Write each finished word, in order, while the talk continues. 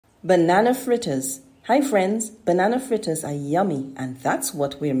Banana fritters. Hi friends, banana fritters are yummy and that's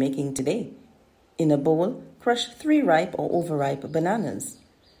what we're making today. In a bowl, crush 3 ripe or overripe bananas.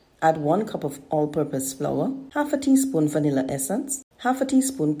 Add 1 cup of all-purpose flour, half a teaspoon vanilla essence, half a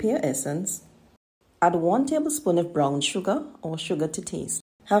teaspoon pear essence. Add 1 tablespoon of brown sugar or sugar to taste,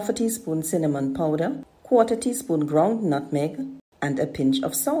 half a teaspoon cinnamon powder, quarter teaspoon ground nutmeg, and a pinch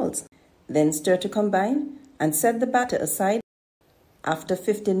of salt. Then stir to combine and set the batter aside. After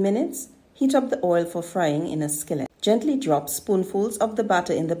 15 minutes, heat up the oil for frying in a skillet. Gently drop spoonfuls of the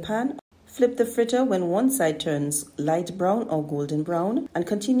batter in the pan. Flip the fritter when one side turns light brown or golden brown and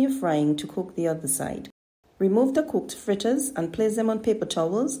continue frying to cook the other side. Remove the cooked fritters and place them on paper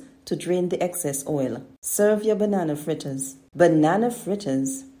towels to drain the excess oil. Serve your banana fritters. Banana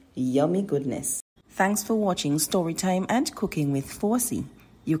fritters, yummy goodness. Thanks for watching Storytime and Cooking with 4C.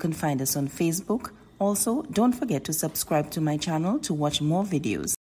 You can find us on Facebook. Also, don't forget to subscribe to my channel to watch more videos.